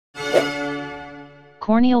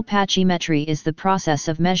Corneal pachymetry is the process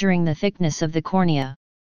of measuring the thickness of the cornea.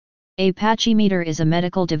 A pachymeter is a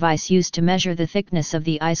medical device used to measure the thickness of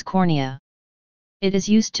the eye's cornea. It is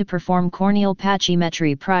used to perform corneal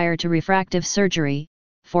pachymetry prior to refractive surgery,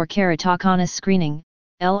 for keratoconus screening,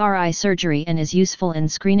 LRI surgery, and is useful in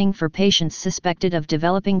screening for patients suspected of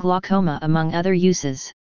developing glaucoma, among other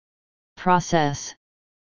uses. Process.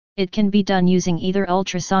 It can be done using either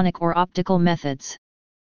ultrasonic or optical methods.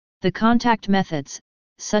 The contact methods,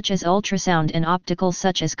 such as ultrasound, and optical,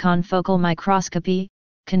 such as confocal microscopy,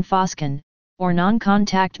 confoscan, or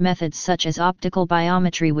non-contact methods such as optical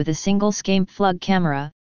biometry with a single scape plug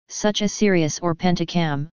camera, such as Sirius or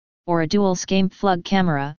Pentacam, or a dual scape plug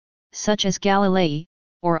camera, such as Galilei,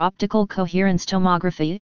 or optical coherence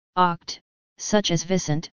tomography, OCT, such as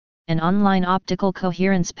Vicent, and online optical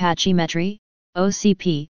coherence pachymetry,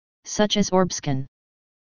 OCP, such as Orbscan.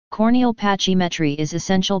 Corneal pachymetry is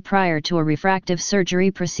essential prior to a refractive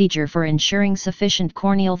surgery procedure for ensuring sufficient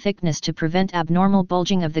corneal thickness to prevent abnormal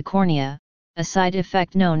bulging of the cornea, a side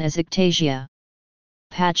effect known as ectasia.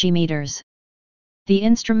 Pachymeters. The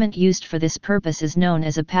instrument used for this purpose is known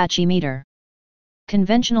as a pachymeter.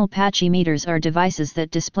 Conventional pachymeters are devices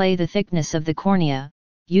that display the thickness of the cornea,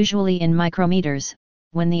 usually in micrometers,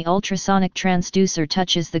 when the ultrasonic transducer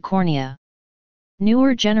touches the cornea.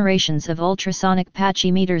 Newer generations of ultrasonic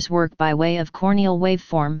pachymeters work by way of corneal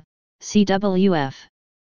waveform, CWF.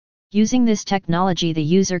 Using this technology, the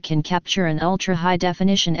user can capture an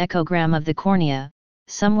ultra-high-definition echogram of the cornea,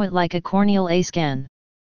 somewhat like a corneal A scan.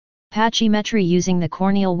 Pachymetry using the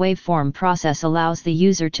corneal waveform process allows the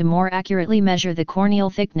user to more accurately measure the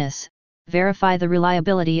corneal thickness, verify the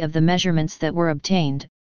reliability of the measurements that were obtained,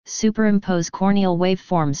 superimpose corneal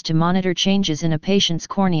waveforms to monitor changes in a patient's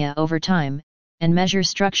cornea over time, and measure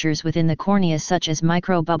structures within the cornea such as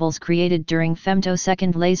microbubbles created during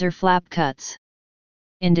femtosecond laser flap cuts.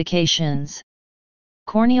 Indications.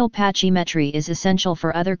 Corneal pachymetry is essential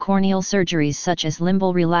for other corneal surgeries such as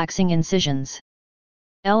limbal relaxing incisions.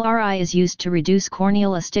 LRI is used to reduce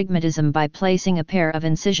corneal astigmatism by placing a pair of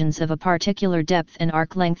incisions of a particular depth and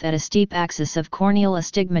arc length at a steep axis of corneal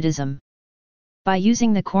astigmatism. By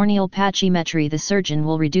using the corneal pachymetry, the surgeon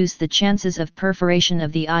will reduce the chances of perforation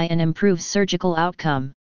of the eye and improve surgical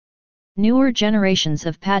outcome. Newer generations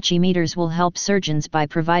of pachymeters will help surgeons by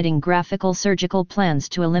providing graphical surgical plans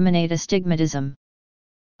to eliminate astigmatism.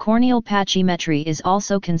 Corneal pachymetry is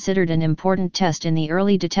also considered an important test in the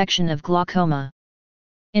early detection of glaucoma.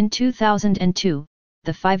 In 2002,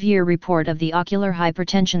 the 5-year report of the Ocular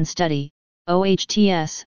Hypertension Study,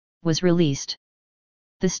 OHTS, was released.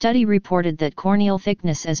 The study reported that corneal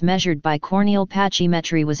thickness as measured by corneal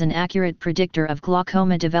pachymetry was an accurate predictor of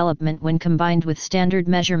glaucoma development when combined with standard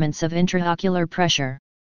measurements of intraocular pressure.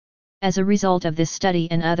 As a result of this study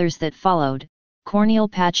and others that followed, corneal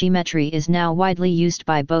pachymetry is now widely used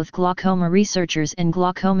by both glaucoma researchers and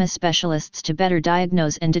glaucoma specialists to better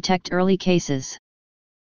diagnose and detect early cases.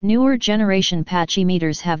 Newer generation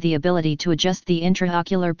pachymeters have the ability to adjust the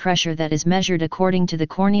intraocular pressure that is measured according to the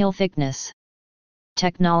corneal thickness.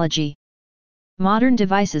 Technology. Modern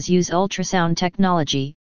devices use ultrasound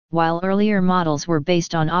technology, while earlier models were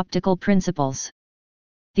based on optical principles.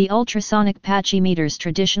 The ultrasonic pachymeters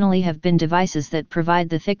traditionally have been devices that provide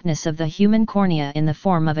the thickness of the human cornea in the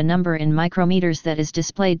form of a number in micrometers that is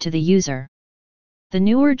displayed to the user. The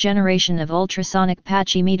newer generation of ultrasonic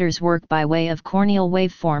pachymeters work by way of corneal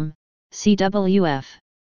waveform, CWF.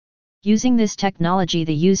 Using this technology,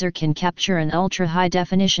 the user can capture an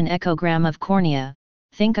ultra-high-definition echogram of cornea.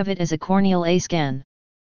 Think of it as a corneal A scan.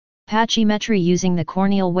 Pachymetry using the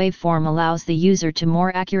corneal waveform allows the user to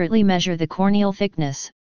more accurately measure the corneal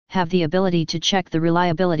thickness, have the ability to check the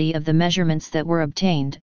reliability of the measurements that were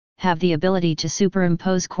obtained, have the ability to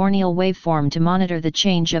superimpose corneal waveform to monitor the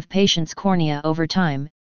change of patient's cornea over time,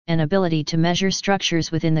 and ability to measure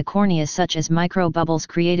structures within the cornea such as microbubbles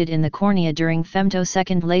created in the cornea during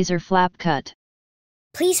femtosecond laser flap cut.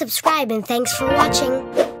 Please subscribe and thanks for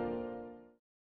watching.